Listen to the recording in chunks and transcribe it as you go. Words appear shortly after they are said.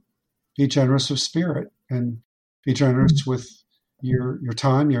be generous of spirit and be generous with your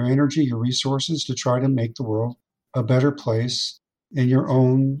time, your energy, your resources to try to make the world a better place in your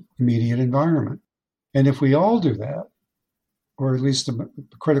own immediate environment. And if we all do that, or at least a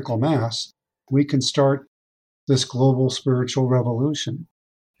critical mass, we can start this global spiritual revolution.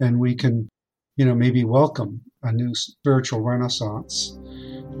 And we can, maybe welcome a new spiritual renaissance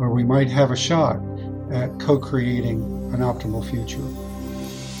where we might have a shot at co-creating an optimal future.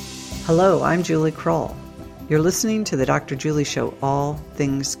 Hello, I'm Julie Kroll. You're listening to the Dr. Julie Show, All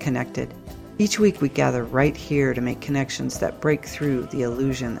Things Connected. Each week we gather right here to make connections that break through the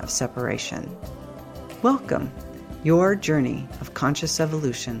illusion of separation. Welcome. Your journey of conscious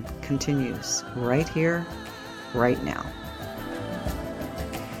evolution continues right here, right now.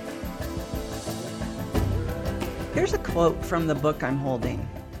 Here's a quote from the book I'm holding.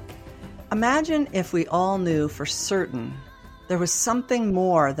 Imagine if we all knew for certain there was something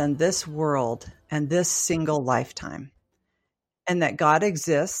more than this world and this single lifetime, and that God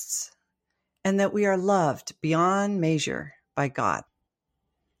exists, and that we are loved beyond measure by God.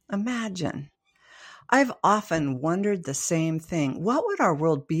 Imagine. I've often wondered the same thing. What would our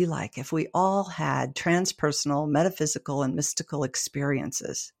world be like if we all had transpersonal, metaphysical, and mystical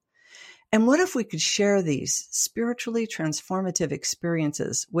experiences? And what if we could share these spiritually transformative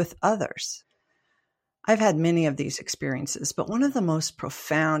experiences with others? I've had many of these experiences, but one of the most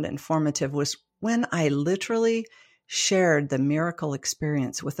profound and formative was when I literally shared the miracle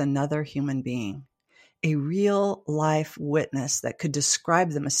experience with another human being, a real life witness that could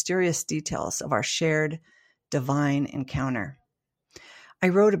describe the mysterious details of our shared divine encounter. I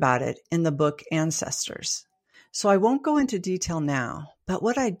wrote about it in the book Ancestors, so I won't go into detail now, but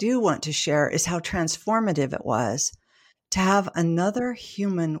what I do want to share is how transformative it was to have another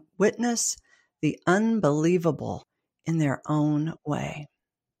human witness the unbelievable in their own way.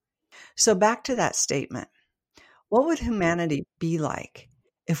 So back to that statement. What would humanity be like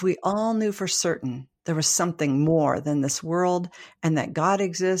if we all knew for certain there was something more than this world and that God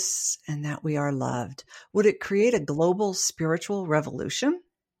exists and that we are loved? Would it create a global spiritual revolution?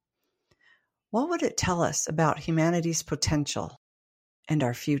 What would it tell us about humanity's potential and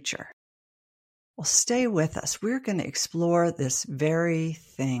our future? Well, stay with us. We're going to explore this very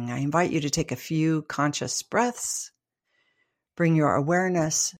thing. I invite you to take a few conscious breaths, bring your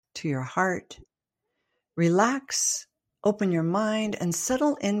awareness to your heart, relax, open your mind, and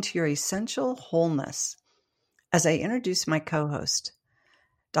settle into your essential wholeness. As I introduce my co-host,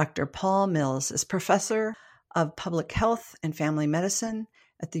 Dr. Paul Mills is professor of public health and family medicine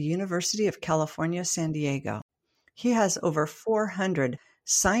at the University of California, San Diego. He has over 400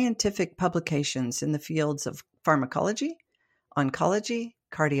 scientific publications in the fields of pharmacology, oncology,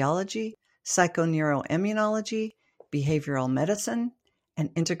 cardiology, psychoneuroimmunology, behavioral medicine, and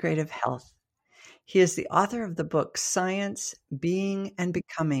integrative health. He is the author of the book Science, Being, and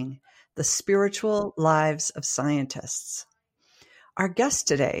Becoming: The Spiritual Lives of Scientists. Our guest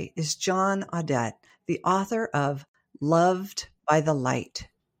today is John Audette, the author of Loved by the Light: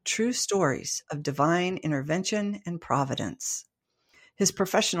 True Stories of Divine Intervention and Providence. His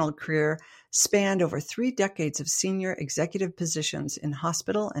professional career spanned over 3 decades of senior executive positions in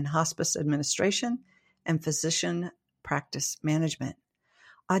hospital and hospice administration and physician practice management.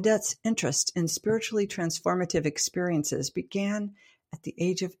 Audette's interest in spiritually transformative experiences began at the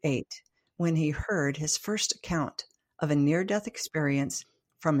age of 8 when he heard his first account of a near-death experience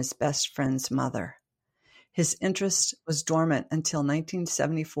from his best friend's mother. His interest was dormant until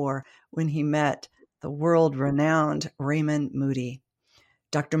 1974 when he met the world-renowned Raymond Moody.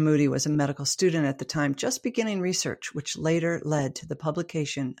 Dr. Moody was a medical student at the time, just beginning research, which later led to the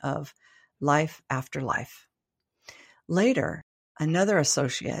publication of Life After Life. Later, another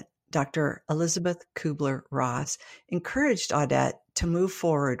associate, Dr. Elizabeth Kubler-Ross, encouraged Audette to move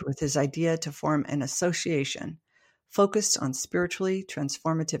forward with his idea to form an association focused on spiritually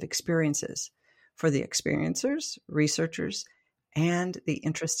transformative experiences for the experiencers, researchers, and the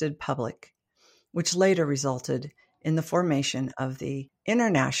interested public, which later resulted in the formation of the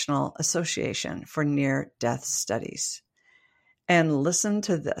International Association for Near-Death Studies. And listen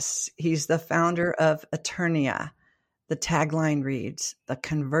to this. He's the founder of Eternia. The tagline reads, "The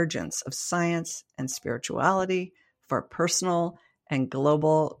convergence of science and spirituality for personal and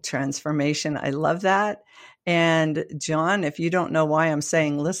global transformation." I love that. And John, if you don't know why I'm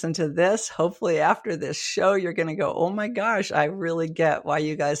saying listen to this, hopefully after this show, you're going to go, oh my gosh, I really get why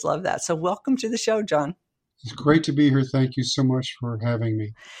you guys love that. So welcome to the show, John. It's great to be here. Thank you so much for having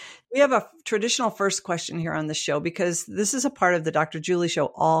me. We have a traditional first question here on the show because this is a part of the Dr. Julie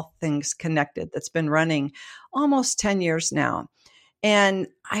Show, All Things Connected, that's been running almost 10 years now. And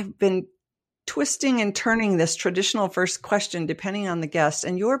I've been twisting and turning this traditional first question depending on the guest.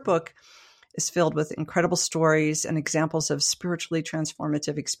 And your book is filled with incredible stories and examples of spiritually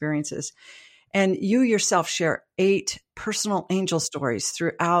transformative experiences. And you yourself share 8 personal angel stories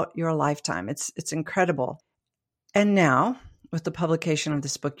throughout your lifetime. It's incredible. And now, with the publication of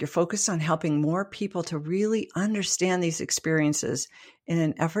this book, you're focused on helping more people to really understand these experiences in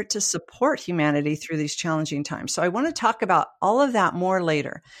an effort to support humanity through these challenging times. So I want to talk about all of that more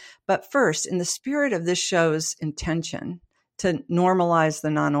later. But first, in the spirit of this show's intention to normalize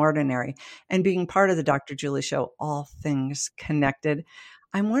the non-ordinary and being part of the Dr. Julie Show, All Things Connected,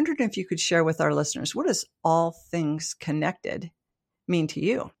 I'm wondering if you could share with our listeners, what does All Things Connected mean to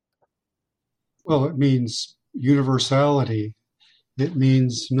you? Well, it means universality. It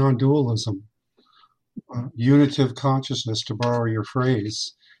means non-dualism, unitive consciousness, to borrow your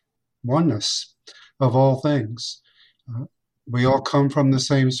phrase, oneness of all things. We all come from the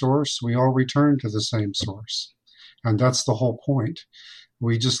same source. We all return to the same source. And that's the whole point.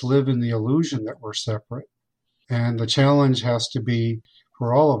 We just live in the illusion that we're separate. And the challenge has to be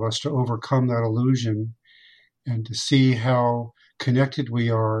for all of us to overcome that illusion and to see how connected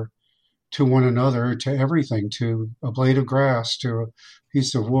we are to one another, to everything, to a blade of grass, to a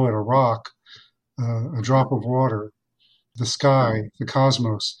piece of wood, a rock, a drop of water, the sky, the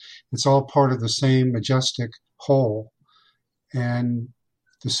cosmos. It's all part of the same majestic whole. And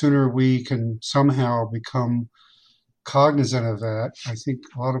the sooner we can somehow become cognizant of that, I think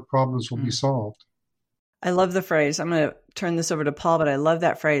a lot of problems will be solved. I love the phrase. I'm going to turn this over to Paul, but I love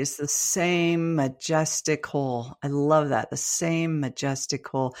that phrase, the same majestic whole. I love that, the same majestic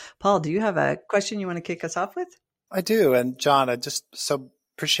whole. Paul, do you have a question you want to kick us off with? I do. And John, I just so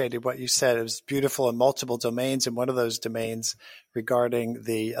appreciated what you said. It was beautiful in multiple domains, and one of those domains regarding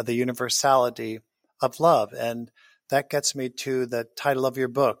the universality of love. And that gets me to the title of your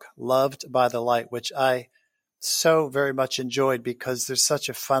book, Loved by the Light, which I so very much enjoyed because there's such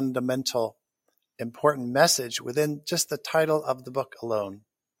a fundamental important message within just the title of the book alone.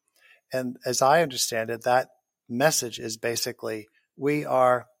 And as I understand it, that message is basically we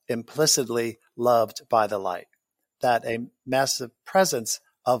are implicitly loved by the light, that a massive presence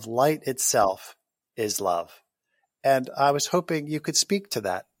of light itself is love. And I was hoping you could speak to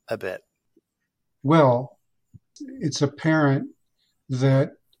that a bit. Well, it's apparent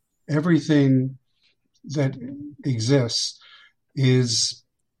that everything that exists is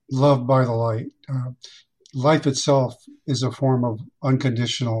loved by the light. Life itself is a form of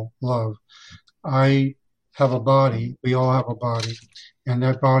unconditional love. I have a body, we all have a body, and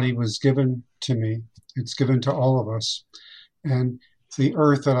that body was given to me. It's given to all of us. And the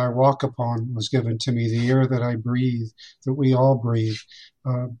earth that I walk upon was given to me, the air that I breathe, that we all breathe,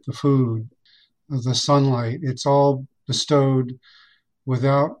 the food, the sunlight, it's all bestowed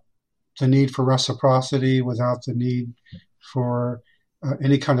without the need for reciprocity, without the need for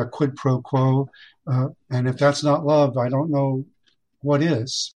any kind of quid pro quo. And if that's not love, I don't know what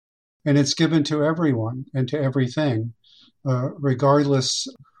is. And it's given to everyone and to everything, regardless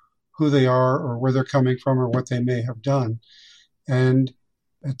who they are or where they're coming from or what they may have done. And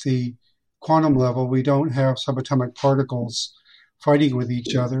at the quantum level, we don't have subatomic particles fighting with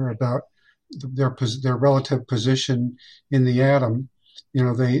each other about their relative position in the atom. You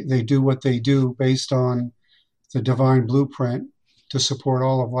know, they do what they do based on the divine blueprint to support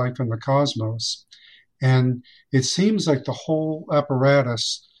all of life in the cosmos. And it seems like the whole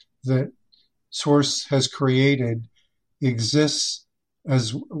apparatus that Source has created exists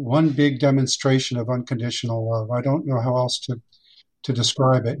as one big demonstration of unconditional love. I don't know how else to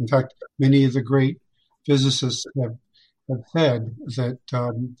describe it. In fact, many of the great physicists have said that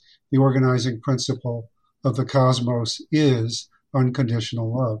the organizing principle of the cosmos is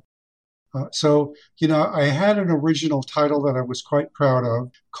unconditional love. So, I had an original title that I was quite proud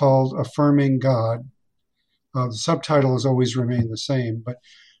of called Affirming God. The subtitle has always remained the same, but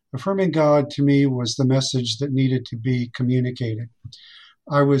Affirming God to me was the message that needed to be communicated.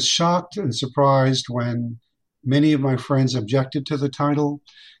 I was shocked and surprised when many of my friends objected to the title,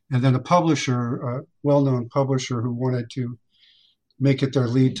 and then a publisher, a well-known publisher who wanted to make it their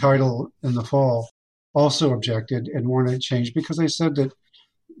lead title in the fall, also objected and wanted it changed because they said that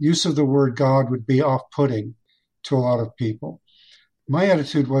use of the word God would be off-putting to a lot of people. My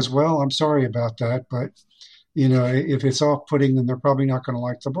attitude was, well, I'm sorry about that, but, if it's off-putting, then they're probably not going to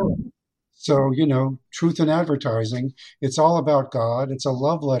like the book. So, truth in advertising, it's all about God. It's a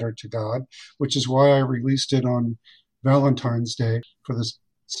love letter to God, which is why I released it on Valentine's Day for the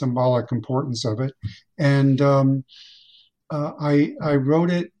symbolic importance of it. And I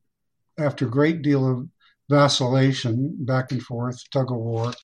wrote it after a great deal of vacillation, back and forth, tug of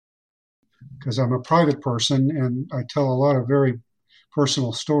war, because I'm a private person and I tell a lot of very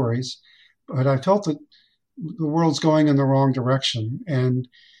personal stories. But I felt that the world's going in the wrong direction, and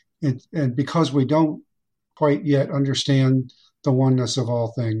because we don't quite yet understand the oneness of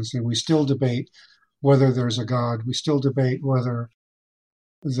all things, and we still debate whether there's a God, we still debate whether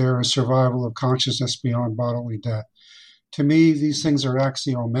there is survival of consciousness beyond bodily death. To me, these things are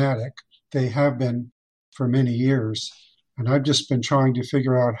axiomatic. They have been for many years, and I've just been trying to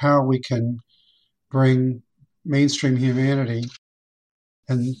figure out how we can bring mainstream humanity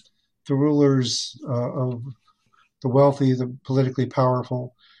and the rulers of the wealthy, the politically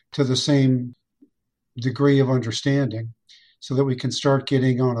powerful, to the same degree of understanding, so that we can start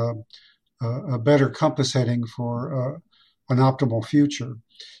getting on a better compass heading for an optimal future.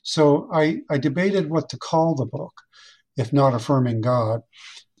 So I debated what to call the book, if not Affirming God.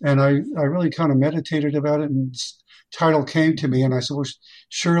 And I really kind of meditated about it, and title came to me, and I said, well,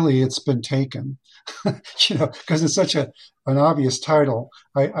 surely it's been taken, because it's such an obvious title.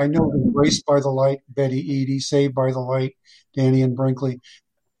 I know Embraced by the Light, Betty Eadie, Saved by the Light, Danny and Brinkley.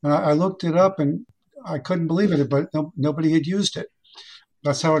 And I looked it up, and I couldn't believe it, but nobody had used it.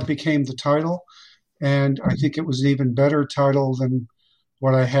 That's how it became the title. And I think it was an even better title than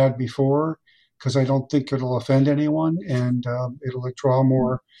what I had before, because I don't think it'll offend anyone, and it'll draw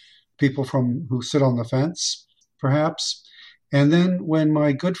more people who sit on the fence, perhaps. And then when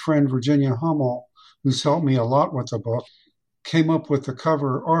my good friend Virginia Hummel, who's helped me a lot with the book, came up with the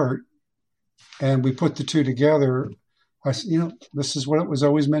cover art, and we put the two together, I said, this is what it was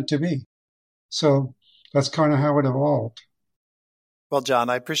always meant to be. So that's kind of how it evolved. Well, John,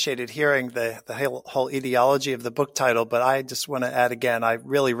 I appreciated hearing the whole etiology of the book title, but I just want to add again, I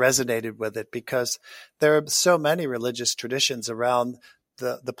really resonated with it because there are so many religious traditions around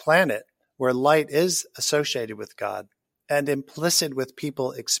the planet where light is associated with God and implicit with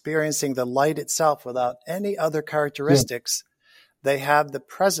people experiencing the light itself without any other characteristics. Yeah. They have the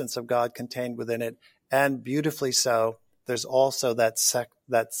presence of God contained within it, and beautifully so. There's also that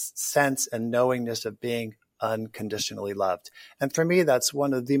sense and knowingness of being unconditionally loved. And for me, that's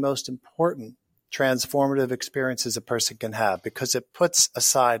one of the most important transformative experiences a person can have, because it puts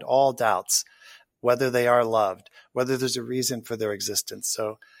aside all doubts, whether they are loved, whether there's a reason for their existence.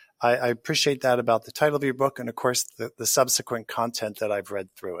 So I appreciate that about the title of your book, and of course, the subsequent content that I've read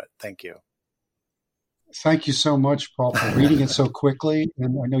through it. Thank you. Thank you so much, Paul, for reading it so quickly.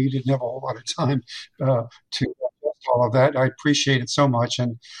 And I know you didn't have a whole lot of time to digest all of that. I appreciate it so much.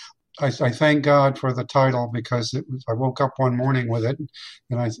 And I thank God for the title, because I woke up one morning with it,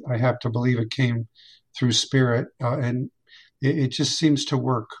 and I have to believe it came through spirit, and it just seems to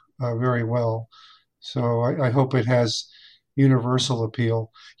work very well. So I hope it has universal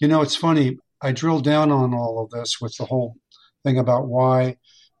appeal. It's funny, I drilled down on all of this with the whole thing about why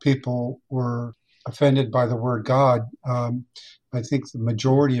people were offended by the word God. I think the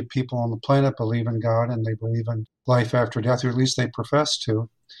majority of people on the planet believe in God, and they believe in life after death, or at least they profess to.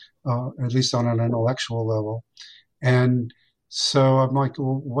 At least on an intellectual level. And so I'm like,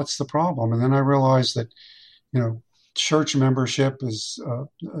 well, what's the problem? And then I realized that, church membership is,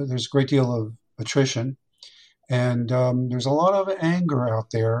 there's a great deal of attrition. And there's a lot of anger out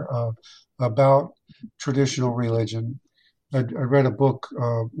there about traditional religion. I read a book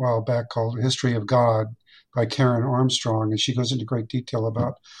a while back called History of God by Karen Armstrong, and she goes into great detail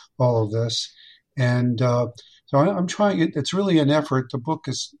about all of this. And so I'm trying, it's really an effort. The book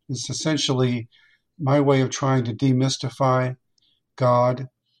is essentially my way of trying to demystify God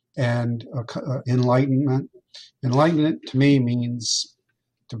and enlightenment. Enlightenment to me means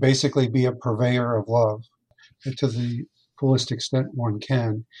to basically be a purveyor of love to the fullest extent one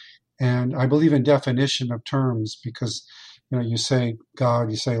can. And I believe in definition of terms, because, you say God,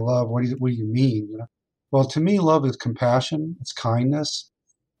 you say love, what do you mean? Well, to me, love is compassion, it's kindness,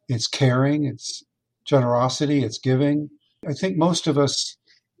 it's caring, it's generosity, it's giving. I think most of us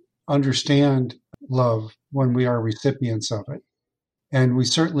understand love when we are recipients of it, and we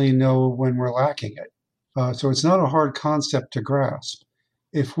certainly know when we're lacking it. So it's not a hard concept to grasp.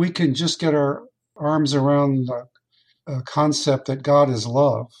 If we can just get our arms around the concept that God is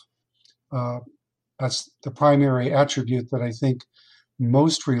love, that's the primary attribute that I think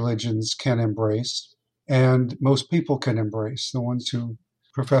most religions can embrace, and most people can embrace, the ones who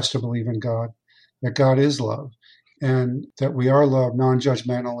profess to believe in God, that God is love, and that we are loved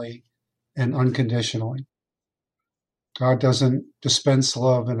non-judgmentally and unconditionally. God doesn't dispense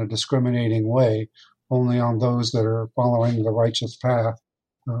love in a discriminating way, only on those that are following the righteous path.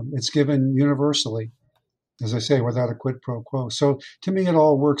 It's given universally. as I say, without a quid pro quo. So to me, it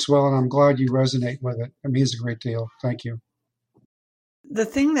all works well, and I'm glad you resonate with it. It means a great deal. Thank you. The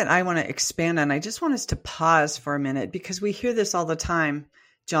thing that I want to expand on, I just want us to pause for a minute, because we hear this all the time,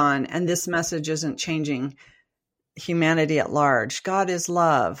 John, and this message isn't changing humanity at large. God is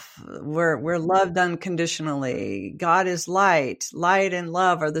love. We're loved unconditionally. God is light. Light and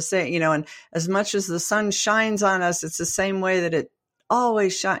love are the same, and as much as the sun shines on us, it's the same way that it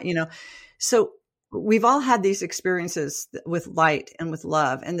always shines, So we've all had these experiences with light and with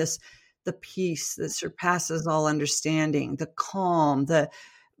love, and the peace that surpasses all understanding, the calm,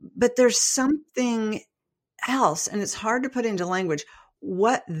 but there's something else, and it's hard to put into language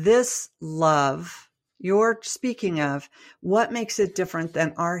what this love you're speaking of, what makes it different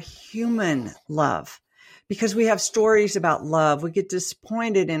than our human love? Because we have stories about love. We get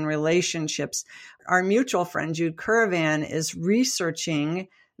disappointed in relationships. Our mutual friend, Jude Currivan, is researching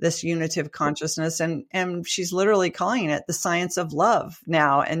this unitive consciousness, and she's literally calling it the science of love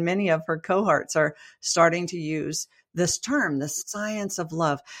now. And many of her cohorts are starting to use this term, the science of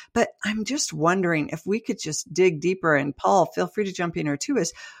love. But I'm just wondering if we could just dig deeper, and Paul, feel free to jump in here too,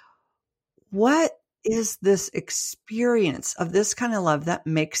 is what is this experience of this kind of love that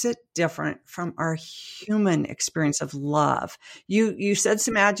makes it different from our human experience of love? You said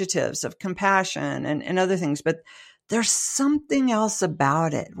some adjectives of compassion and other things, but there's something else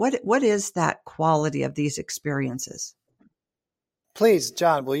about it. What is that quality of these experiences? Please,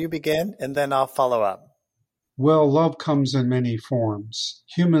 John, will you begin? And then I'll follow up. Well, love comes in many forms.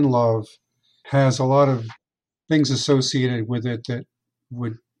 Human love has a lot of things associated with it that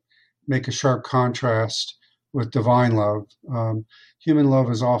would make a sharp contrast with divine love. Human love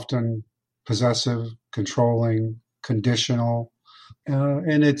is often possessive, controlling, conditional,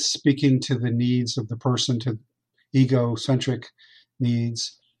 and it's speaking to the needs of the person, to egocentric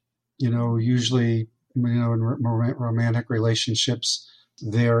needs. Usually, in romantic relationships,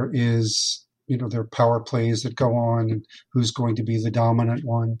 there is, there are power plays that go on, and who's going to be the dominant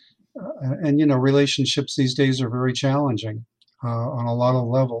one. Relationships these days are very challenging on a lot of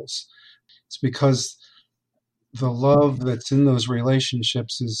levels. It's because the love that's in those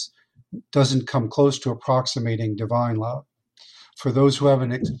relationships doesn't come close to approximating divine love. For those who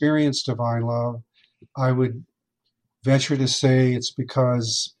haven't experienced divine love, I would venture to say it's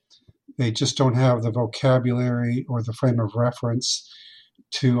because they just don't have the vocabulary or the frame of reference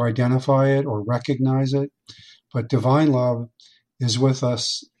to identify it or recognize it. But divine love is with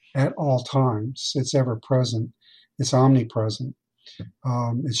us at all times. It's ever present. It's omnipresent.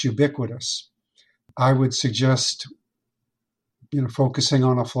 It's ubiquitous. I would suggest, focusing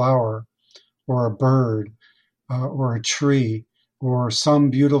on a flower or a bird or a tree or some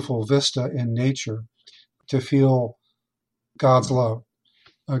beautiful vista in nature to feel God's love.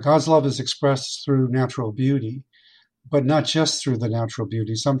 God's love is expressed through natural beauty, but not just through the natural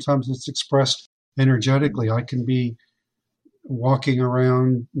beauty. Sometimes it's expressed energetically. I can be walking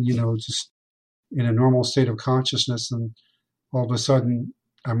around, just in a normal state of consciousness, and all of a sudden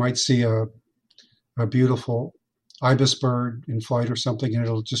I might see a beautiful ibis bird in flight or something, and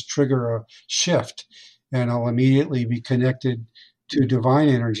it'll just trigger a shift, and I'll immediately be connected to divine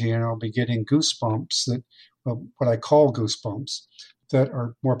energy, and I'll be getting goosebumps, what I call goosebumps, that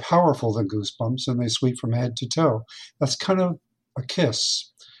are more powerful than goosebumps, and they sweep from head to toe. That's kind of a kiss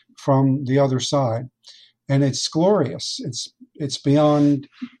from the other side. And it's glorious. It's beyond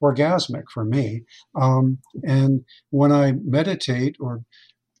orgasmic for me. And when I meditate or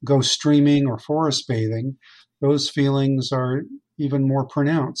go streaming or forest bathing, those feelings are even more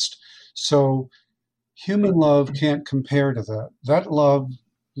pronounced. So human love can't compare to that. That love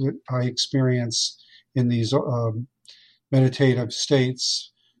that I experience in these meditative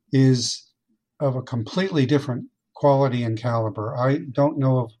states is of a completely different quality and caliber. I don't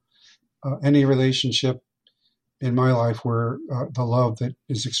know of any relationship in my life where the love that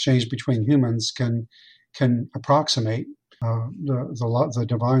is exchanged between humans can approximate the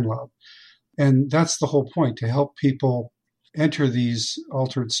divine love. And that's the whole point, to help people enter these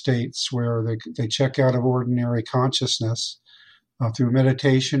altered states where they check out of ordinary consciousness through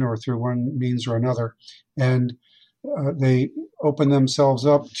meditation or through one means or another, and they open themselves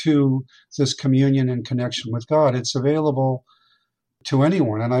up to this communion and connection with God. It's available to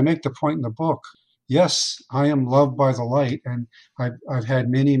anyone. And I make the point in the book, yes, I am loved by the light, and I've had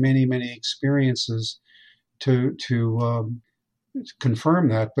many, many, many experiences to confirm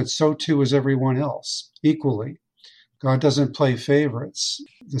that, but so too is everyone else, equally. God doesn't play favorites.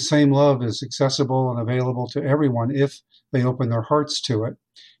 The same love is accessible and available to everyone if they open their hearts to it.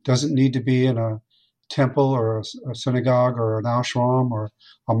 It doesn't need to be in a temple or a synagogue or an ashram or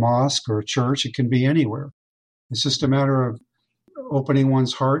a mosque or a church. It can be anywhere. It's just a matter of opening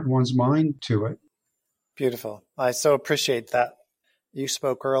one's heart and one's mind to it. Beautiful. I so appreciate that. You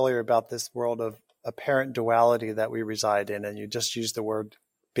spoke earlier about this world of apparent duality that we reside in, and you just used the word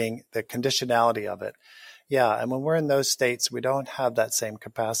being the conditionality of it. Yeah, and when we're in those states, we don't have that same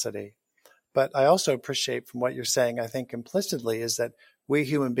capacity. But I also appreciate from what you're saying, I think implicitly is that we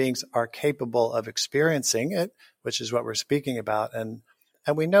human beings are capable of experiencing it, which is what we're speaking about. And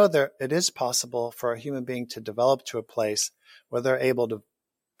we know that it is possible for a human being to develop to a place where they're able to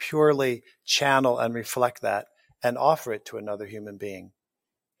purely channel and reflect that and offer it to another human being.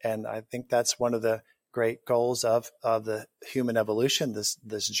 And I think that's one of the great goals of the human evolution,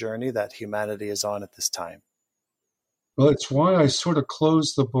 this journey that humanity is on at this time. Well, it's why I sort of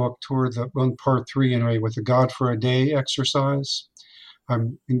closed the book toward on part 3 anyway with the God for a Day exercise.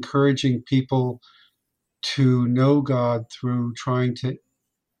 I'm encouraging people to know God through trying to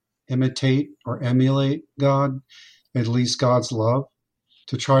imitate or emulate God, at least God's love,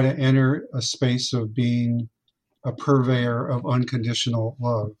 to try to enter a space of being a purveyor of unconditional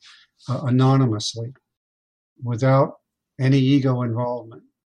love, anonymously, without any ego involvement.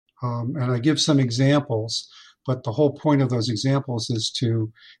 And I give some examples, but the whole point of those examples is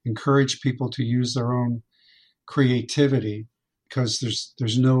to encourage people to use their own creativity, because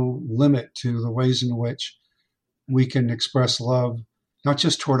there's no limit to the ways in which we can express love, not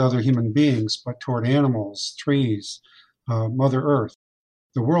just toward other human beings, but toward animals, trees, Mother Earth.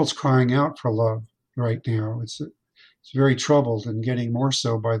 The world's crying out for love right now. It's very troubled and getting more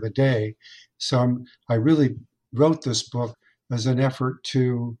so by the day. So I really wrote this book as an effort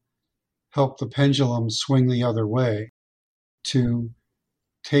to help the pendulum swing the other way, to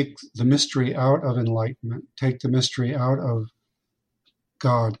take the mystery out of enlightenment, take the mystery out of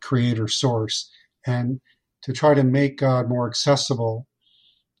God, creator, source, and to try to make God more accessible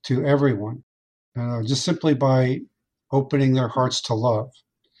to everyone, just simply by opening their hearts to love,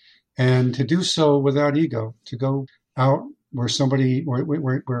 and to do so without ego, to go out where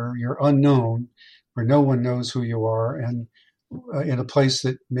you're unknown, where no one knows who you are, and in a place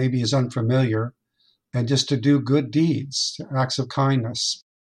that maybe is unfamiliar, and just to do good deeds, acts of kindness,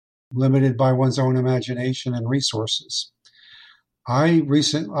 limited by one's own imagination and resources. I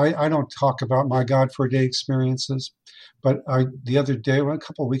don't talk about my God for a Day experiences, but the other day, a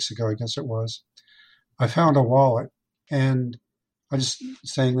couple of weeks ago, I guess it was, I found a wallet, and I'm just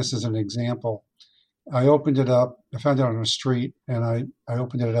saying this as an example. I opened it up. I found it on the street, and I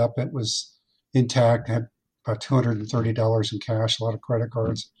opened it up. It was intact. Had about $230 in cash, a lot of credit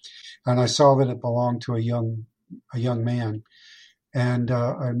cards, and I saw that it belonged to a young man, and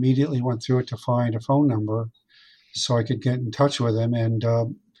I immediately went through it to find a phone number so I could get in touch with him, and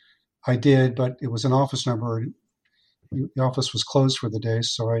I did, but it was an office number. The office was closed for the day,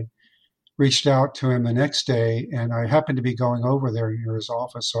 so I reached out to him the next day, and I happened to be going over there near his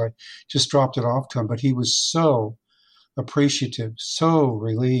office, so I just dropped it off to him. But he was so appreciative, so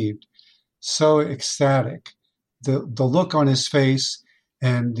relieved, so ecstatic. The look on his face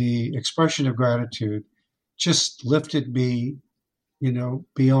and the expression of gratitude just lifted me,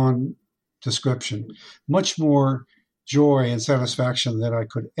 beyond description. Much more joy and satisfaction than I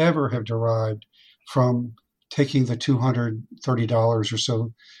could ever have derived from taking the $230 or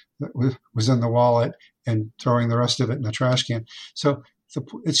so that was in the wallet and throwing the rest of it in the trash can. So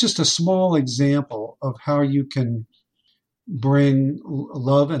it's just a small example of how you can bring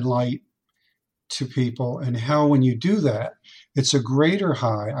love and light to people, and how when you do that, it's a greater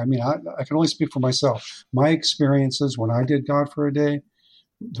high. I mean, I can only speak for myself. My experiences when I did God for a Day,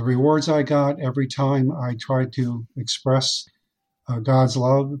 the rewards I got every time I tried to express God's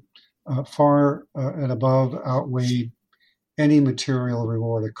love far and above outweighed any material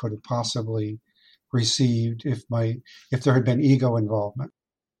reward I could have possibly received if there had been ego involvement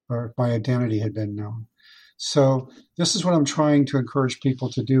or if my identity had been known. So this is what I'm trying to encourage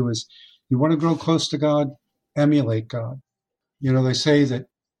people to do: is you want to grow close to God, emulate God. They say that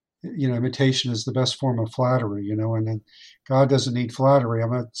imitation is the best form of flattery, and then God doesn't need flattery.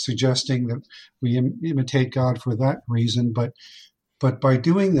 I'm not suggesting that we imitate God for that reason, but by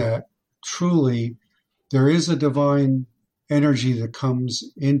doing that, truly, there is a divine energy that comes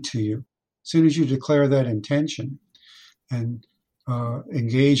into you. As soon as you declare that intention and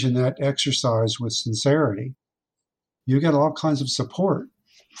engage in that exercise with sincerity, you get all kinds of support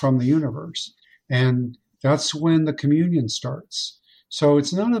from the universe. And that's when the communion starts. So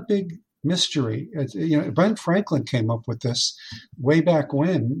it's not a big mystery. Ben Franklin came up with this way back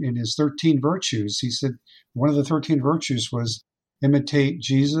when in his 13 virtues. He said one of the 13 virtues was imitate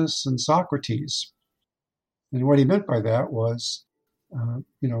Jesus and Socrates. And what he meant by that was,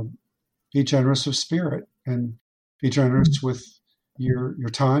 be generous of spirit and Be generous with your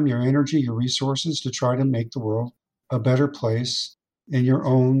time, your energy, your resources to try to make the world a better place in your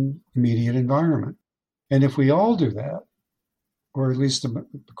own immediate environment. And if we all do that, or at least a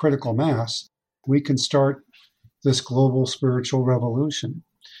critical mass, we can start this global spiritual revolution.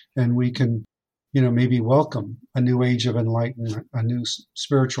 And we can, maybe welcome a new age of enlightenment, a new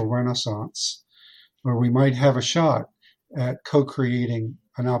spiritual renaissance, where we might have a shot at co-creating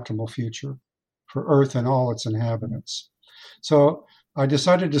an optimal future for Earth and all its inhabitants. So I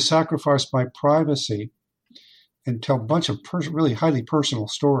decided to sacrifice my privacy and tell a bunch of really highly personal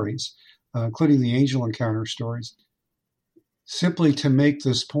stories, including the angel encounter stories, simply to make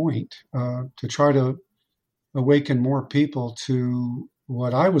this point, to try to awaken more people to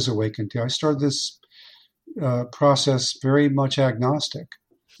what I was awakened to. I started this process very much agnostic,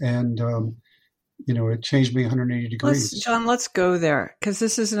 and it changed me 180 degrees. John, let's go there, because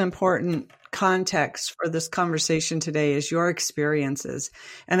this is an important context for this conversation today, is your experiences.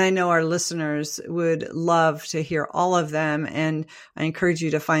 And I know our listeners would love to hear all of them. And I encourage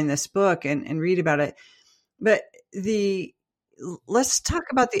you to find this book and read about it. But let's talk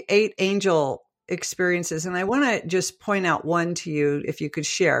about the 8 angel experiences. And I want to just point out one to you, if you could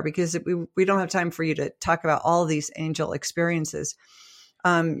share, because we don't have time for you to talk about all these angel experiences.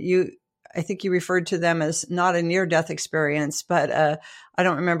 I think you referred to them as not a near-death experience, but I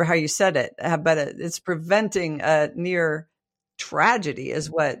don't remember how you said it, but it's preventing a near tragedy is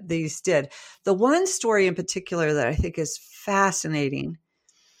what these did. The one story in particular that I think is fascinating,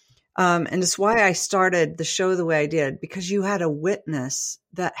 and it's why I started the show the way I did, because you had a witness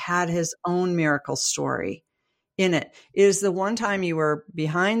that had his own miracle story in it, is the one time you were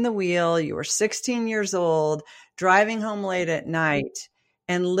behind the wheel, you were 16 years old, driving home late at night,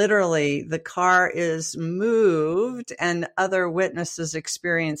 and literally the car is moved and other witnesses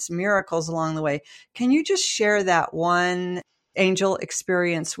experience miracles along the way. Can you just share that one angel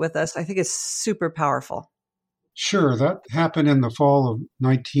experience with us? I think it's super powerful. Sure. That happened in the fall of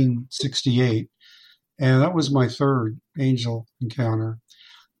 1968. And that was my third angel encounter.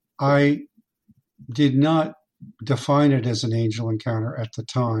 I did not define it as an angel encounter at the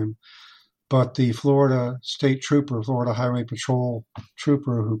time. But the Florida State Trooper, Florida Highway Patrol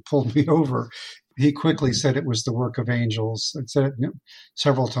trooper who pulled me over, he quickly said it was the work of angels. I said it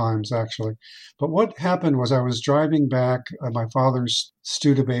several times, actually. But what happened was I was driving back my father's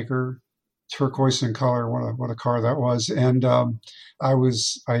Studebaker, turquoise in color, what a car that was. And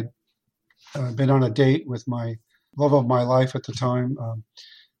I'd been on a date with my love of my life at the time,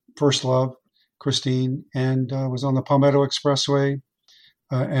 first love, Christine, and was on the Palmetto Expressway.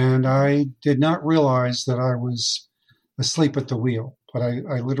 And I did not realize that I was asleep at the wheel, but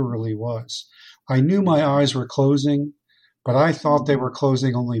I literally was. I knew my eyes were closing, but I thought they were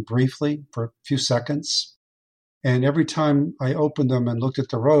closing only briefly for a few seconds. And every time I opened them and looked at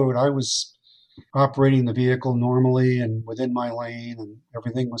the road, I was operating the vehicle normally and within my lane, and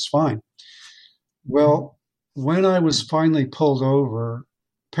everything was fine. Well, when I was finally pulled over,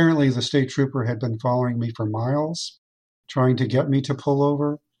 apparently the state trooper had been following me for miles, trying to get me to pull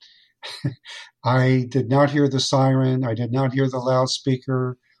over. I did not hear the siren. I did not hear the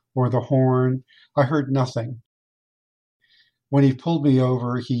loudspeaker or the horn. I heard nothing. When he pulled me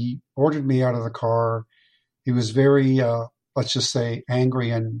over, he ordered me out of the car. He was very, let's just say, angry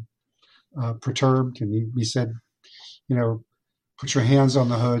and perturbed. And he said, put your hands on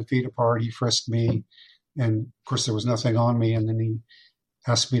the hood, feet apart. He frisked me. And of course, there was nothing on me. And then he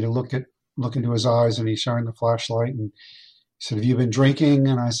asked me to look into his eyes, and he shined the flashlight and he said, "Have you been drinking?"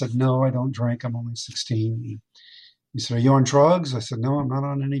 And I said, "No, I don't drink. I'm only 16. He said, "Are you on drugs?" I said, "No, I'm not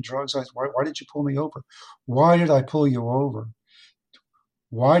on any drugs." I said, why did you pull me over? Why did I pull you over?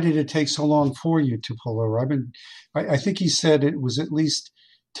 Why did it take so long for you to pull over? I think he said it was at least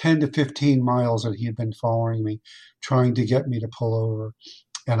 10 to 15 miles that he had been following me, trying to get me to pull over.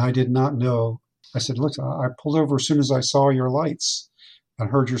 And I did not know. I said, "Look, I pulled over as soon as I saw your lights and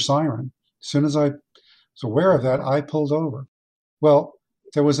heard your siren. As soon as I was aware of that, I pulled over." Well,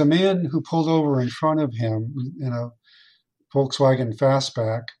 there was a man who pulled over in front of him in a Volkswagen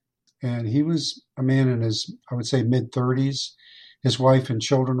Fastback, and he was a man in his, I would say, mid-30s. His wife and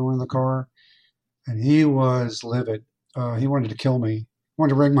children were in the car, and he was livid. He wanted to kill me. He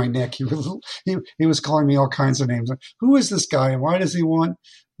wanted to wring my neck. He was calling me all kinds of names. Who is this guy, and why does he want,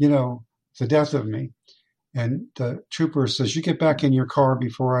 the death of me? And the trooper says, "You get back in your car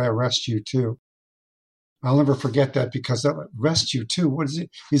before I arrest you too." I'll never forget that, because that arrest you too. What is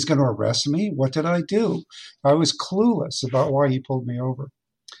it? He's going to arrest me? What did I do? I was clueless about why he pulled me over.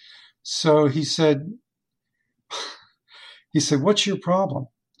 So he said, "What's your problem?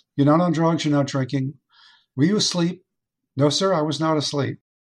 You're not on drugs. You're not drinking. Were you asleep? No, sir, I was not asleep.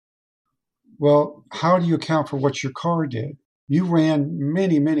 Well, how do you account for what your car did? You ran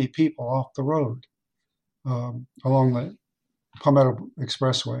many, many people off the road along the Palmetto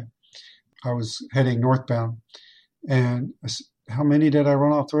Expressway. I was heading northbound. And I said, how many did I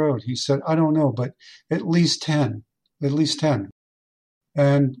run off the road? He said, I don't know, but at least 10, at least 10.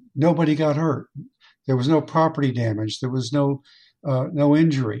 And nobody got hurt. There was no property damage. There was no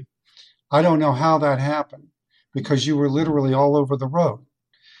injury. I don't know how that happened because you were literally all over the road.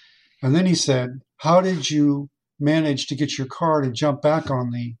 And then he said, how did you manage to get your car to jump back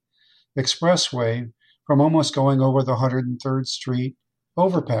on the expressway from almost going over the 103rd Street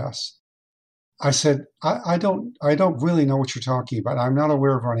overpass? I said, I don't really know what you're talking about. I'm not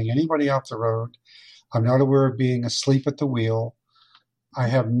aware of running anybody off the road. I'm not aware of being asleep at the wheel. I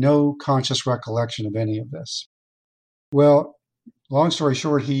have no conscious recollection of any of this. Well, long story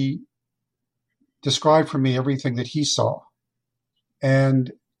short, he described for me everything that he saw.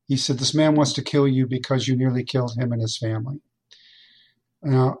 And he said, this man wants to kill you because you nearly killed him and his family.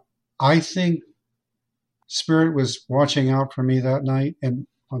 Now, I think Spirit was watching out for me that night and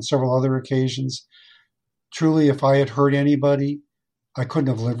on several other occasions. Truly, if I had hurt anybody, I couldn't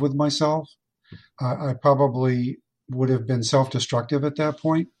have lived with myself. I probably would have been self-destructive at that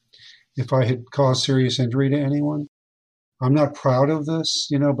point if I had caused serious injury to anyone. I'm not proud of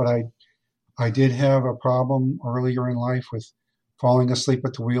this, but I did have a problem earlier in life with falling asleep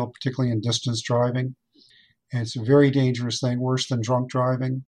at the wheel, particularly in distance driving. And it's a very dangerous thing, worse than drunk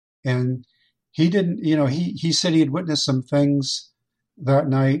driving. And he didn't, he said he had witnessed some things that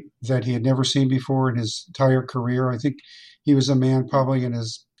night that he had never seen before in his entire career. I think he was a man probably in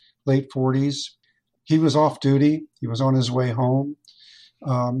his late 40s. He was off duty. He was on his way home.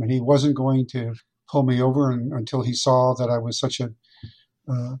 And he wasn't going to pull me over until he saw that I was such a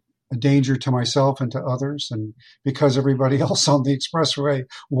danger to myself and to others. And because everybody else on the expressway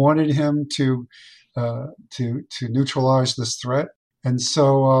wanted him to neutralize this threat. And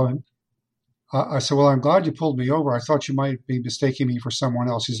so I said, well, I'm glad you pulled me over. I thought you might be mistaking me for someone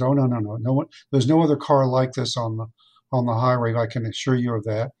else. He said, oh, no. There's no other car like this on the highway. I can assure you of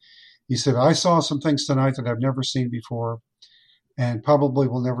that. He said, I saw some things tonight that I've never seen before and probably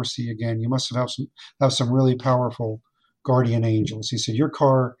will never see again. You must have some really powerful guardian angels. He said, your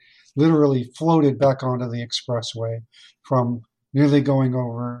car literally floated back onto the expressway from nearly going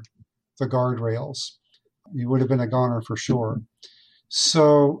over the guardrails. You would have been a goner for sure.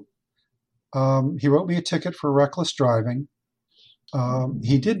 So he wrote me a ticket for reckless driving.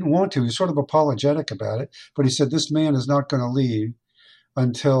 He didn't want to. He was sort of apologetic about it, but he said, this man is not going to leave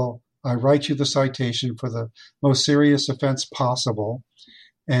until I write you the citation for the most serious offense possible.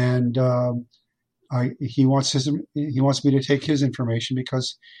 And he wants me to take his information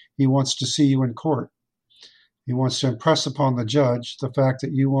because he wants to see you in court. He wants to impress upon the judge the fact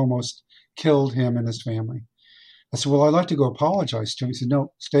that you almost killed him and his family. I said, well, I'd like to go apologize to him. He said,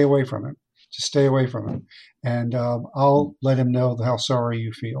 no, stay away from him. Just stay away from him. And I'll let him know how sorry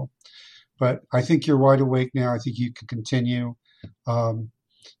you feel. But I think you're wide awake now. I think you can continue. And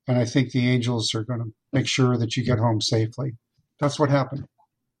I think the angels are going to make sure that you get home safely. That's what happened.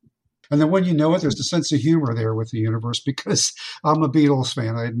 And then when you know it, there's a sense of humor there with the universe because I'm a Beatles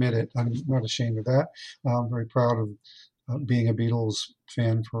fan. I admit it. I'm not ashamed of that. I'm very proud of being a Beatles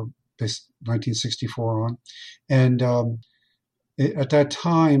fan for this 1964 on. And at that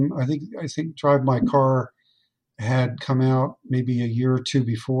time, I think Drive My Car had come out maybe a year or two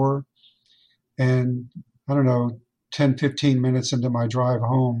before. And I don't know, 10, 15 minutes into my drive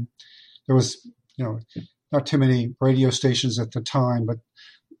home, there was, not too many radio stations at the time, but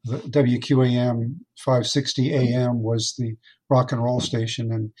the WQAM 560 AM was the rock and roll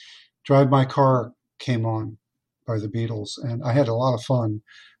station, and Drive My Car came on by the Beatles. And I had a lot of fun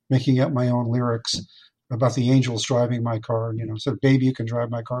making up my own lyrics about the angels driving my car. Instead of baby, you can drive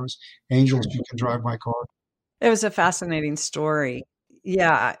my car, it was angels, you can drive my car. It was a fascinating story.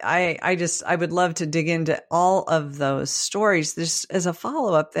 Yeah, I would love to dig into all of those stories. There's as a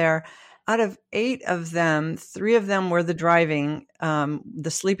follow-up there, out of 8 of them, 3 of them were the driving, the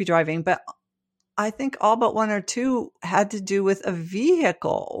sleepy driving, but I think all but 1 or 2 had to do with a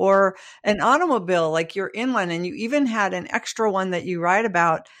vehicle or an automobile, like you're in one. And you even had an extra one that you write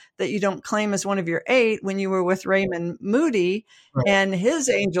about that you don't claim as one of your 8 when you were with Raymond Moody, right, and his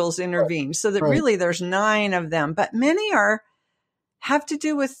angels intervened. So that really there's 9 of them, but many have to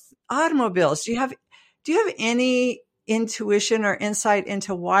do with automobiles. Do you have any intuition or insight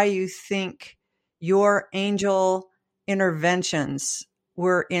into why you think your angel interventions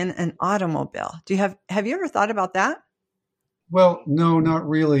were in an automobile? Have you ever thought about that? Well, no, not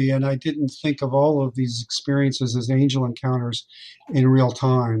really. And I didn't think of all of these experiences as angel encounters in real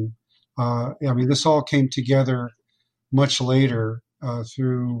time. I mean, this all came together much later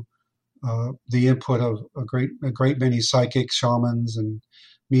through the input of a great many psychics, shamans, and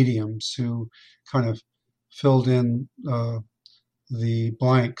mediums who kind of filled in the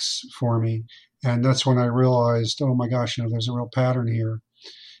blanks for me. And that's when I realized, oh my gosh, there's a real pattern here.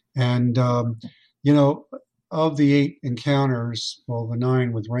 And, you know, of the 8 encounters, well, the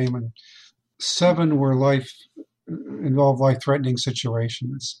 9 with Raymond, 7 were involved life-threatening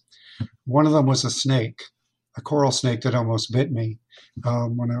situations. One of them was a snake, a coral snake that almost bit me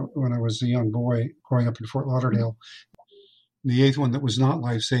when I was a young boy growing up in Fort Lauderdale. The 8th one that was not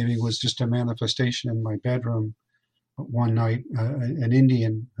life-saving was just a manifestation in my bedroom one night, an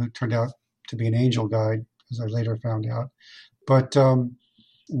Indian who turned out to be an angel guide, as I later found out. But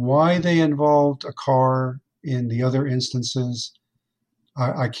why they involved a car in the other instances,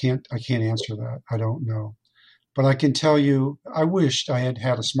 I can't answer that. I don't know. But I can tell you, I wished I had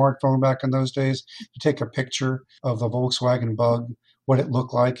had a smartphone back in those days to take a picture of the Volkswagen Bug, what it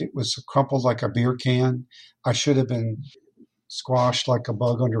looked like. It was crumpled like a beer can. I should have been squashed like a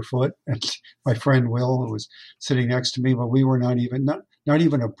bug underfoot. And my friend Will, who was sitting next to me, but we were not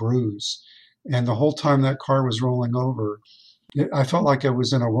even a bruise. And the whole time that car was rolling over, I felt like I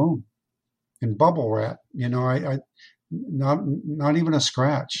was in a womb in bubble wrap. I not even a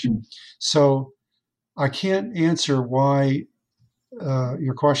scratch. So I can't answer why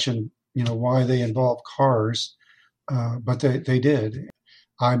your question, why they involve cars, but they did.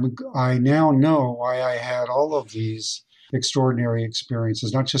 I now know why I had all of these extraordinary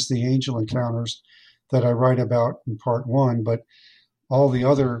experiences, not just the angel encounters that I write about in part 1, but all the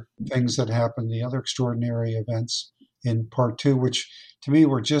other things that happened, the other extraordinary events in part 2, which to me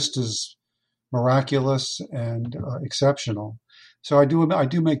were just as miraculous and exceptional. So I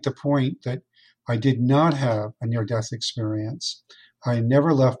do make the point that I did not have a near-death experience. I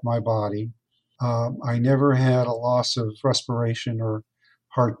never left my body. I never had a loss of respiration or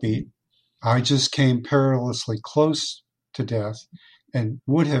heartbeat. I just came perilously close to death and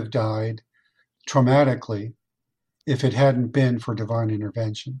would have died traumatically if it hadn't been for divine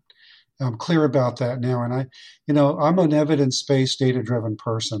intervention. I'm clear about that now. And I'm an evidence-based, data-driven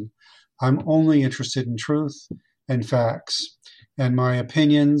person. I'm only interested in truth and facts. And my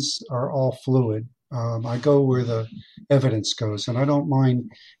opinions are all fluid. I go where the evidence goes, and I don't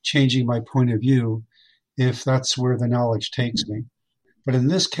mind changing my point of view if that's where the knowledge takes me. But in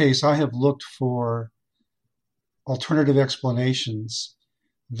this case, I have looked for alternative explanations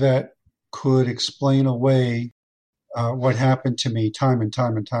that could explain away what happened to me time and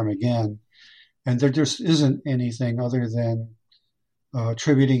time and time again. And there just isn't anything other than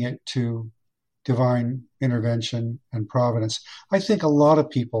attributing it to divine intervention and providence. I think a lot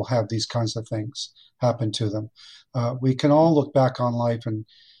of people have these kinds of things happen to them. We can all look back on life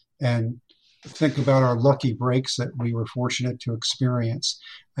and think about our lucky breaks that we were fortunate to experience.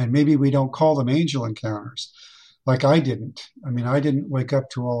 And maybe we don't call them angel encounters, like I didn't. I mean, I didn't wake up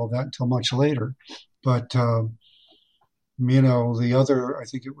to all of that until much later. But, the other, I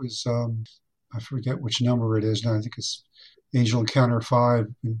think it was, I forget which number it is now. I think it's Angel Encounter 5.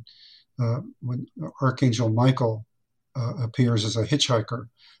 When Archangel Michael appears as a hitchhiker,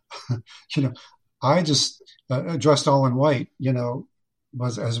 I just dressed all in white,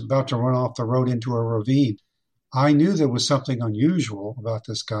 was about to run off the road into a ravine. I knew there was something unusual about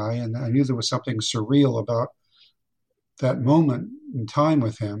this guy, and I knew there was something surreal about that moment in time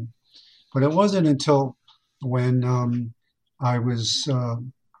with him. But it wasn't until when I was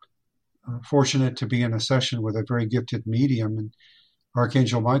fortunate to be in a session with a very gifted medium, and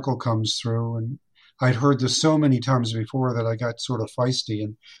Archangel Michael comes through, and I'd heard this so many times before that I got sort of feisty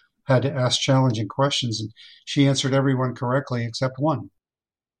and had to ask challenging questions, and she answered everyone correctly except one.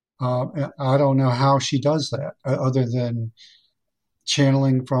 I don't know how she does that other than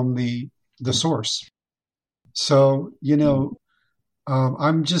channeling from the source. So,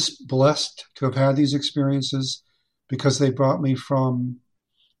 I'm just blessed to have had these experiences because they brought me from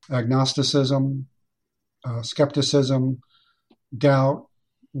agnosticism, skepticism, doubt,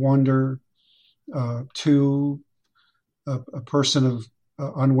 wonder, to a person of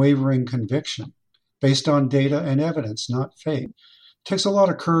unwavering conviction based on data and evidence, not faith. It takes a lot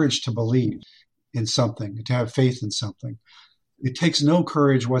of courage to believe in something, to have faith in something. It takes no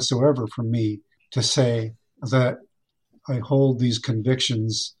courage whatsoever for me to say that I hold these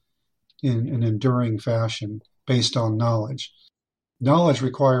convictions in an enduring fashion based on knowledge. Knowledge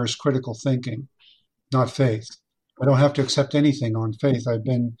requires critical thinking, not faith. I don't have to accept anything on faith. I've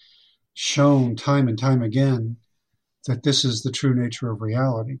been shown time and time again that this is the true nature of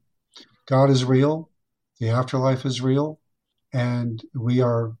reality. God is real, the afterlife is real, and we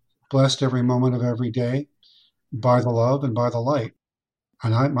are blessed every moment of every day by the love and by the light.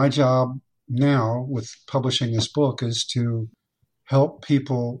 And my job now with publishing this book is to help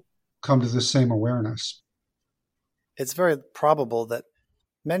people come to the same awareness. It's very probable that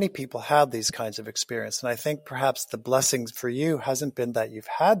many people have these kinds of experiences. And I think perhaps the blessings for you hasn't been that you've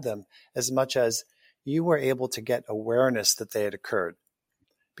had them as much as you were able to get awareness that they had occurred.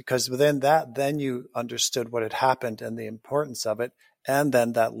 Because within that, then you understood what had happened and the importance of it, and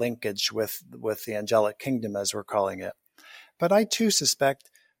then that linkage with the angelic kingdom, as we're calling it. But I too suspect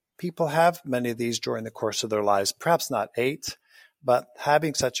people have many of these during the course of their lives, perhaps not 8, but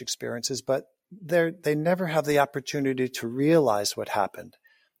having such experiences, but they never have the opportunity to realize what happened.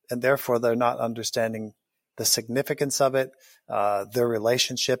 And therefore, they're not understanding the significance of it, their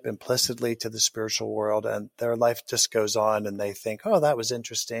relationship implicitly to the spiritual world, and their life just goes on and they think, oh, that was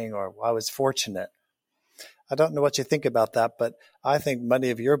interesting, or I was fortunate. I don't know what you think about that, but I think many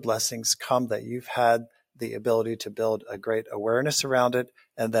of your blessings come that you've had the ability to build a great awareness around it,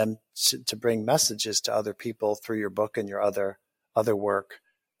 and then to bring messages to other people through your book and your other work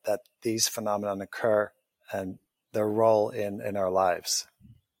that these phenomena occur and their role in our lives.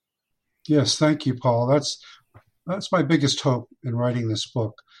 Yes, thank you, Paul. That's my biggest hope in writing this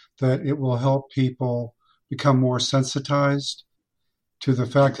book, that it will help people become more sensitized to the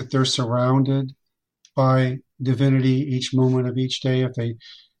fact that they're surrounded by divinity each moment of each day.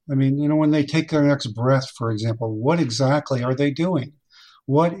 When they take their next breath, for example, what exactly are they doing?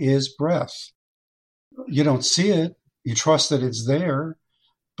 What is breath? You don't see it. You trust that it's there,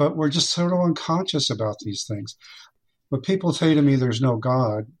 but we're just sort of unconscious about these things. When people say to me, there's no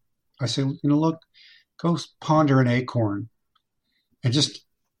God, I say, look, go ponder an acorn and just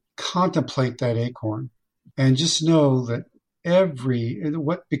contemplate that acorn and just know that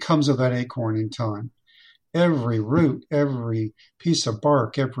what becomes of that acorn in time, every root, every piece of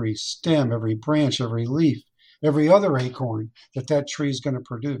bark, every stem, every branch, every leaf, every other acorn that tree is going to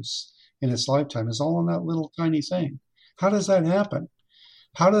produce in its lifetime is all in that little tiny thing. How does that happen?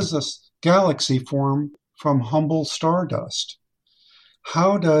 How does this galaxy form from humble stardust?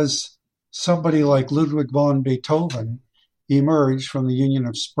 How does somebody like Ludwig von Beethoven emerge from the union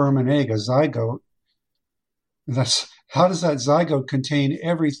of sperm and egg, a zygote? How does that zygote contain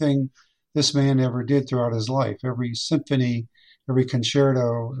everything this man ever did throughout his life, every symphony, every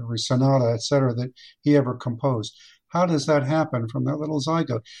concerto, every sonata, etc., that he ever composed? How does that happen from that little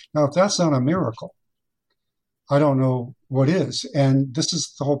zygote? Now, if that's not a miracle, I don't know what is. And this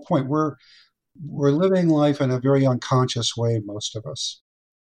is the whole point. We're living life in a very unconscious way, most of us.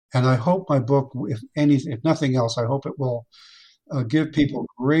 And I hope my book, if nothing else, I hope it will give people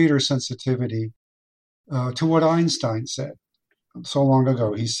greater sensitivity to what Einstein said so long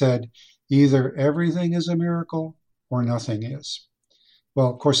ago. He said, either everything is a miracle or nothing is. Well,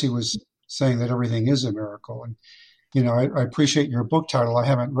 of course, he was saying that everything is a miracle. And, I appreciate your book title. I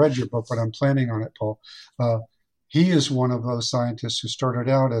haven't read your book, but I'm planning on it, Paul. He is one of those scientists who started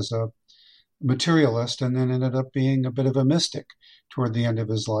out as a materialist and then ended up being a bit of a mystic toward the end of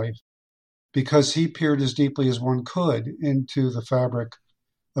his life, because he peered as deeply as one could into the fabric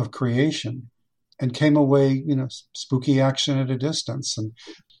of creation and came away, spooky action at a distance, and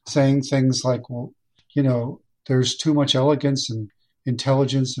saying things like, well, there's too much elegance and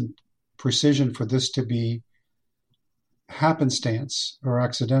intelligence and precision for this to be happenstance or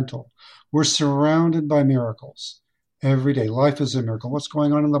accidental. We're surrounded by miracles every day. Life is a miracle. What's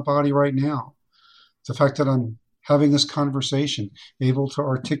going on in the body right now? The fact that I'm having this conversation, able to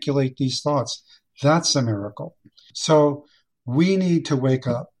articulate these thoughts, that's a miracle. So we need to wake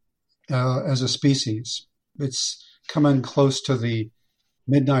up as a species. It's coming close to the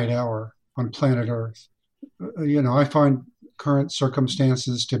midnight hour on planet Earth. I find current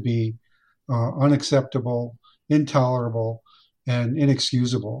circumstances to be unacceptable, intolerable, and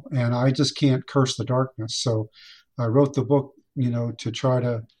inexcusable. And I just can't curse the darkness. So I wrote the book, to try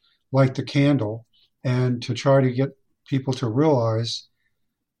to light the candle and to try to get people to realize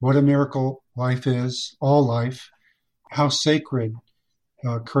what a miracle life is, all life, how sacred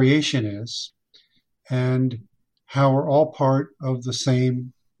creation is, and how we're all part of the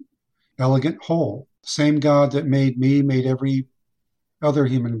same elegant whole. The same God that made me made every other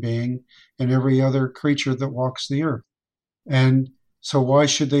human being and every other creature that walks the earth. And so why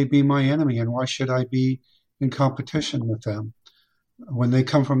should they be my enemy, and why should I be in competition with them when they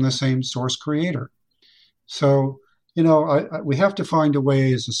come from the same source creator? So, we have to find a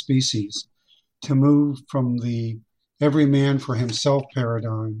way as a species to move from the every man for himself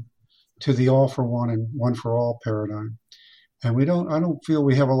paradigm to the all for one and one for all paradigm. And I don't feel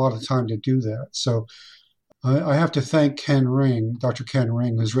we have a lot of time to do that. So I have to thank Ken Ring, Dr. Ken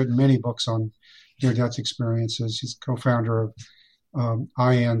Ring, who's written many books on near-death experiences. He's co-founder of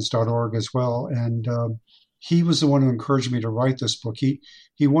IANDS.org as well. And he was the one who encouraged me to write this book. He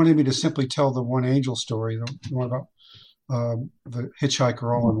wanted me to simply tell the one angel story, the one about the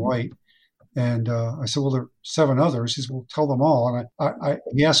hitchhiker all in white. And I said, well, there are 7 others. He said, well, tell them all. And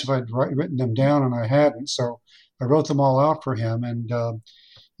he asked if I'd written them down, and I hadn't. So I wrote them all out for him. And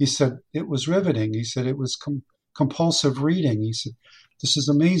he said, it was riveting. He said, it was compulsive reading. He said, this is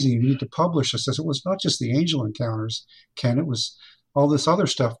amazing. You need to publish this. I said, it was not just the angel encounters, Ken. It was all this other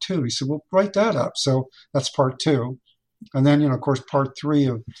stuff, too. He said, well, write that up. So that's part 2. And then, of course, part 3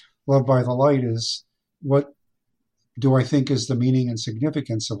 of Love by the Light is what do I think is the meaning and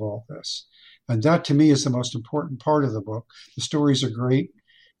significance of all this? And that, to me, is the most important part of the book. The stories are great,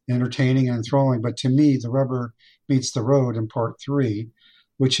 entertaining, and enthralling. But to me, the rubber meets the road in part 3,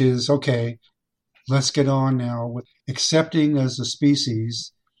 which is, okay, let's get on now with accepting as a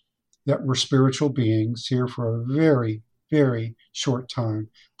species that we're spiritual beings here for a very, very short time,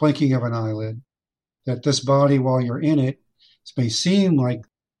 blinking of an eyelid, that this body, while you're in it, may seem like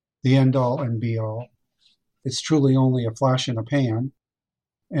the end all and be all. It's truly only a flash in a pan.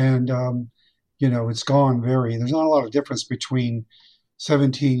 And, it's gone there's not a lot of difference between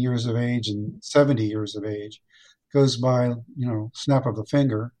 17 years of age and 70 years of age. It goes by, snap of the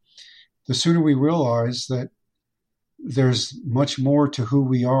finger. The sooner we realize that there's much more to who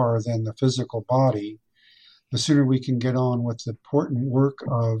we are than the physical body, the sooner we can get on with the important work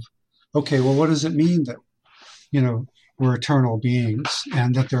of, okay, well, what does it mean that, we're eternal beings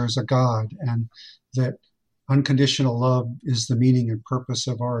and that there's a God and that unconditional love is the meaning and purpose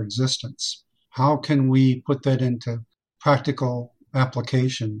of our existence? How can we put that into practical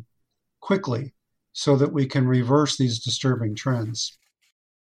application quickly so that we can reverse these disturbing trends?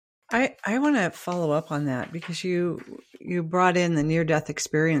 I want to follow up on that because you brought in the near-death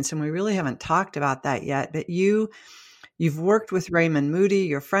experience, and we really haven't talked about that yet. But you've worked with Raymond Moody.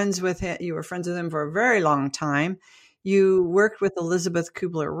 You're friends with him. You were friends with him for a very long time. You worked with Elizabeth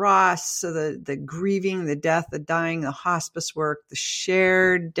Kubler-Ross, so the grieving, the death, the dying, the hospice work, the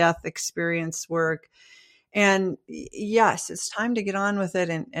shared death experience work. And yes, it's time to get on with it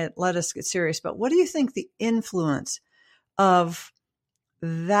and let us get serious. But what do you think the influence of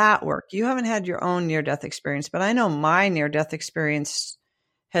that work? You haven't had your own near-death experience, but I know my near-death experience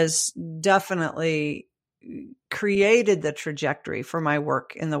has definitely created the trajectory for my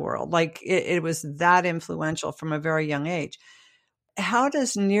work in the world. Like it was that influential from a very young age. How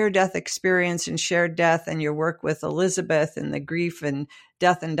does near-death experience and shared death and your work with Elizabeth and the grief and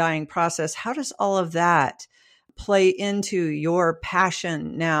death and dying process, how does all of that play into your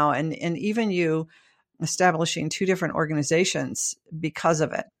passion now and even you establishing 2 different organizations because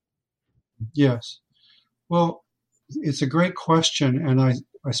of it? Yes. Well, it's a great question. And I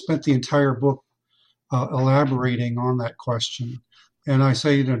spent the entire book elaborating on that question. And I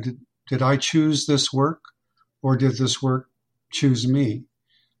say, did I choose this work or did this work choose me?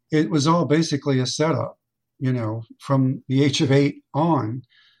 It was all basically a setup, from the age of 8 on.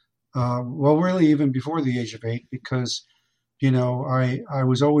 Well, really even before the age of 8, because, I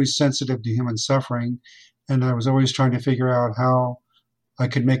was always sensitive to human suffering and I was always trying to figure out how I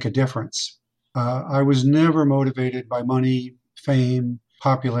could make a difference. I was never motivated by money, fame,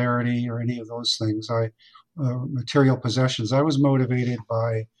 popularity, or any of those things. Material possessions. I was motivated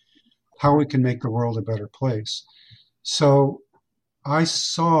by how we can make the world a better place. So I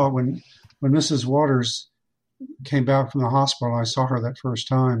saw when Mrs. Waters came back from the hospital, I saw her that first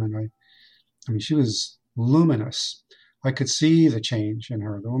time, and I mean, she was luminous. I could see the change in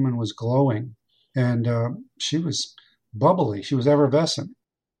her. The woman was glowing, and she was bubbly. She was effervescent.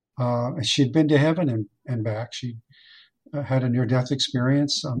 She'd been to heaven and back. She had a near-death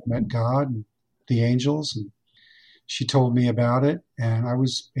experience, met God and the angels, and she told me about it. And I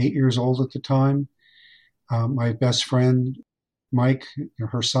was 8 years old at the time. My best friend, Mike,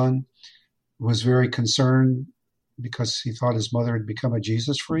 her son, was very concerned because he thought his mother had become a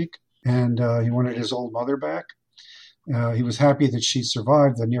Jesus freak, and he wanted his old mother back. He was happy that she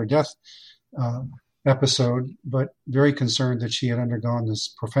survived the near-death episode, but very concerned that she had undergone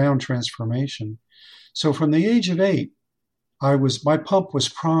this profound transformation. So from the age of 8, my pump was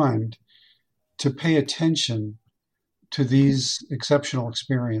primed to pay attention to these exceptional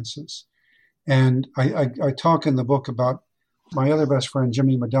experiences. And I talk in the book about my other best friend,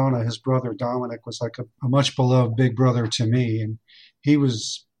 Jimmy Madonna. His brother, Dominic, was like a much beloved big brother to me. And he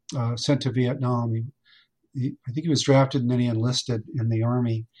was sent to Vietnam. I think he was drafted and then he enlisted in the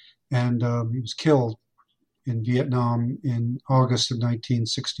Army. and he was killed in Vietnam in August of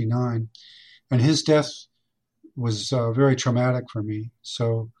 1969. And his death was very traumatic for me.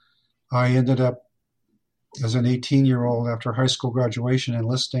 So I ended up, as an 18-year-old after high school graduation,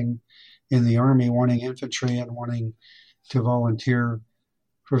 enlisting in the Army, wanting infantry and wanting to volunteer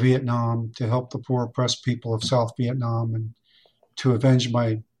for Vietnam to help the poor oppressed people of South Vietnam and to avenge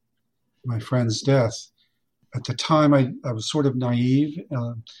my friend's death. At the time, I was sort of naive,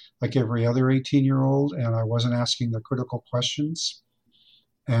 like every other 18-year-old, and I wasn't asking the critical questions.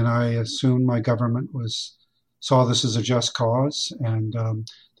 And I assumed my government saw this as a just cause, and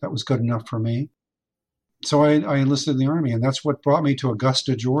that was good enough for me. So I enlisted in the Army, and that's what brought me to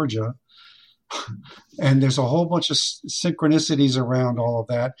Augusta, Georgia. And there's a whole bunch of synchronicities around all of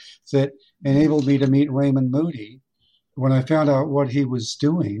that enabled me to meet Raymond Moody. When I found out what he was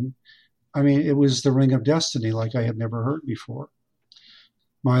doing, I mean, it was the ring of destiny like I had never heard before.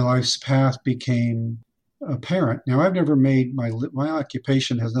 My life's path became apparent. Now, I've never made my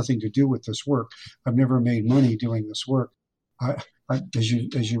occupation has nothing to do with this work. I've never made money doing this work. As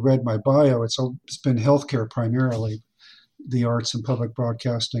you read my bio, it's been healthcare primarily, the arts and public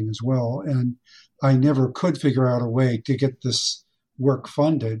broadcasting as well. And I never could figure out a way to get this work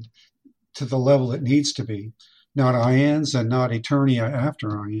funded to the level it needs to be. Not IANDS and not Eternia after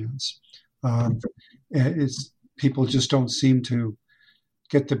IANDS. People just don't seem to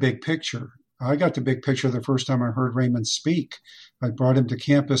get the big picture. I got the big picture the first time I heard Raymond speak. I brought him to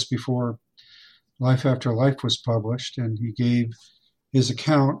campus before Life After Life was published, and he gave his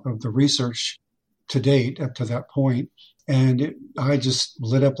account of the research to date up to that point, and I just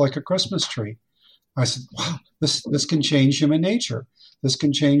lit up like a Christmas tree. I said, wow, this can change human nature. This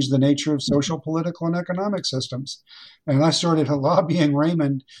can change the nature of social, political, and economic systems. And I started lobbying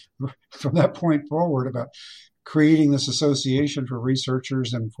Raymond from that point forward about creating this association for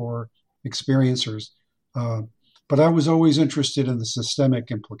researchers and for experiencers. But I was always interested in the systemic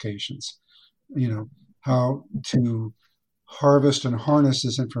implications, how to harvest and harness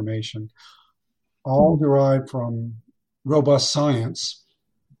this information, all derived from robust science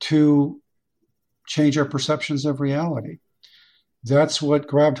to change our perceptions of reality. That's what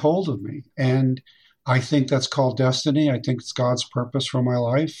grabbed hold of me. And I think that's called destiny. I think it's God's purpose for my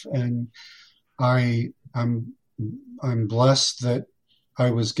life. And I'm blessed that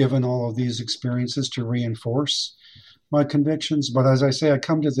I was given all of these experiences to reinforce my convictions. But as I say, I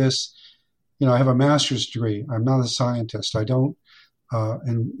come to this, I have a master's degree. I'm not a scientist. I don't,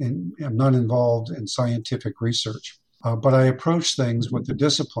 and I'm not involved in scientific research. But I approach things with the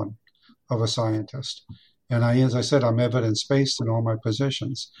discipline of a scientist. And as I said, I'm evidence-based in all my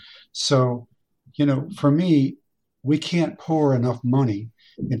positions. So, for me, we can't pour enough money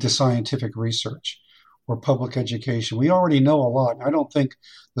into scientific research or public education. We already know a lot. I don't think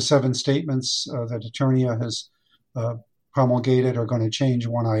the 7 statements that Eternia has promulgated are going to change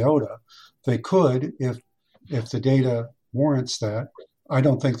one iota. They could if the data warrants that. I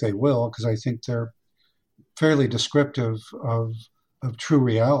don't think they will, because I think they're fairly descriptive of true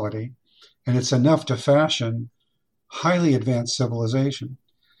reality. And it's enough to fashion highly advanced civilization,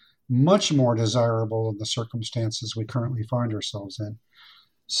 much more desirable in the circumstances we currently find ourselves in.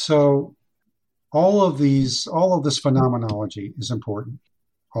 So all of this phenomenology is important,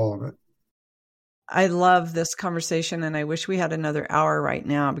 all of it. I love this conversation, and I wish we had another hour right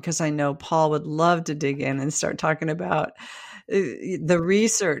now, because I know Paul would love to dig in and start talking about the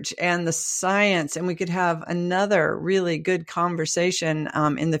research and the science, and we could have another really good conversation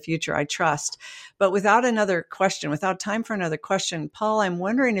in the future, I trust. But without time for another question, Paul, I'm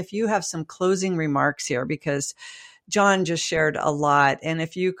wondering if you have some closing remarks here, because John just shared a lot. And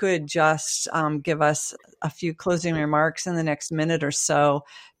if you could just give us a few closing remarks in the next minute or so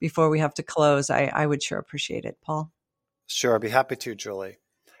before we have to close, I would sure appreciate it, Paul. Sure, I'd be happy to, Julie.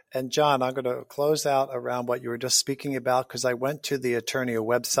 And John, I'm going to close out around what you were just speaking about, because I went to the Eternia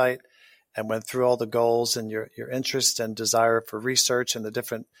website and went through all the goals and your interest and desire for research and the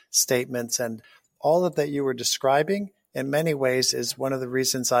different statements. And all of that you were describing in many ways is one of the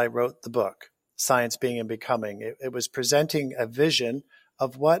reasons I wrote the book, Science Being and Becoming. It was presenting a vision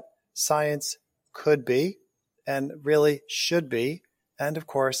of what science could be and really should be, and of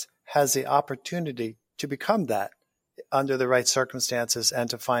course has the opportunity to become that under the right circumstances, and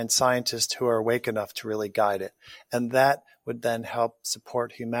to find scientists who are awake enough to really guide it. And that would then help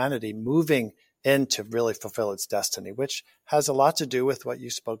support humanity moving in to really fulfill its destiny, which has a lot to do with what you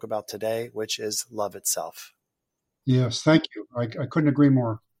spoke about today, which is love itself. Yes, thank you. I couldn't agree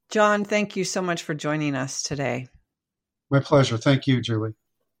more. John, thank you so much for joining us today. My pleasure. Thank you, Julie.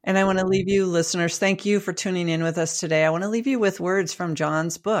 And I want to leave you, listeners, thank you for tuning in with us today. I want to leave you with words from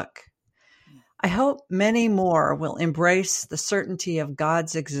John's book. I hope many more will embrace the certainty of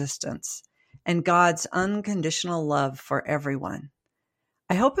God's existence and God's unconditional love for everyone.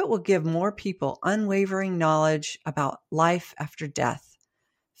 I hope it will give more people unwavering knowledge about life after death,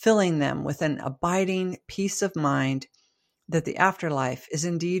 filling them with an abiding peace of mind that the afterlife is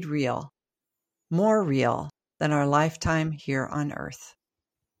indeed real, more real than our lifetime here on earth.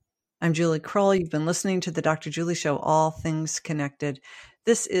 I'm Julie Kroll. You've been listening to the Dr. Julie Show, All Things Connected.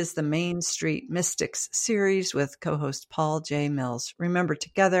 This is the Main Street Mystics series with co-host Paul J. Mills. Remember,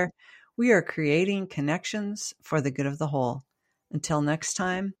 together, we are creating connections for the good of the whole. Until next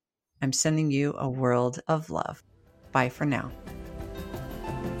time, I'm sending you a world of love. Bye for now.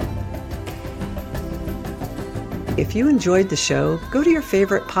 If you enjoyed the show, go to your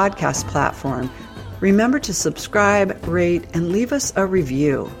favorite podcast platform. Remember to subscribe, rate, and leave us a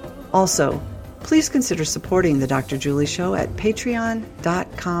review. Also, please consider supporting the Dr. Julie Show at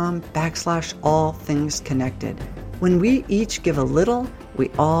patreon.com/allthingsconnected. When we each give a little, we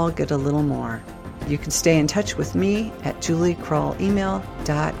all get a little more. You can stay in touch with me at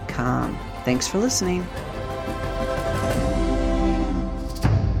juliekrollemail.com. Thanks for listening.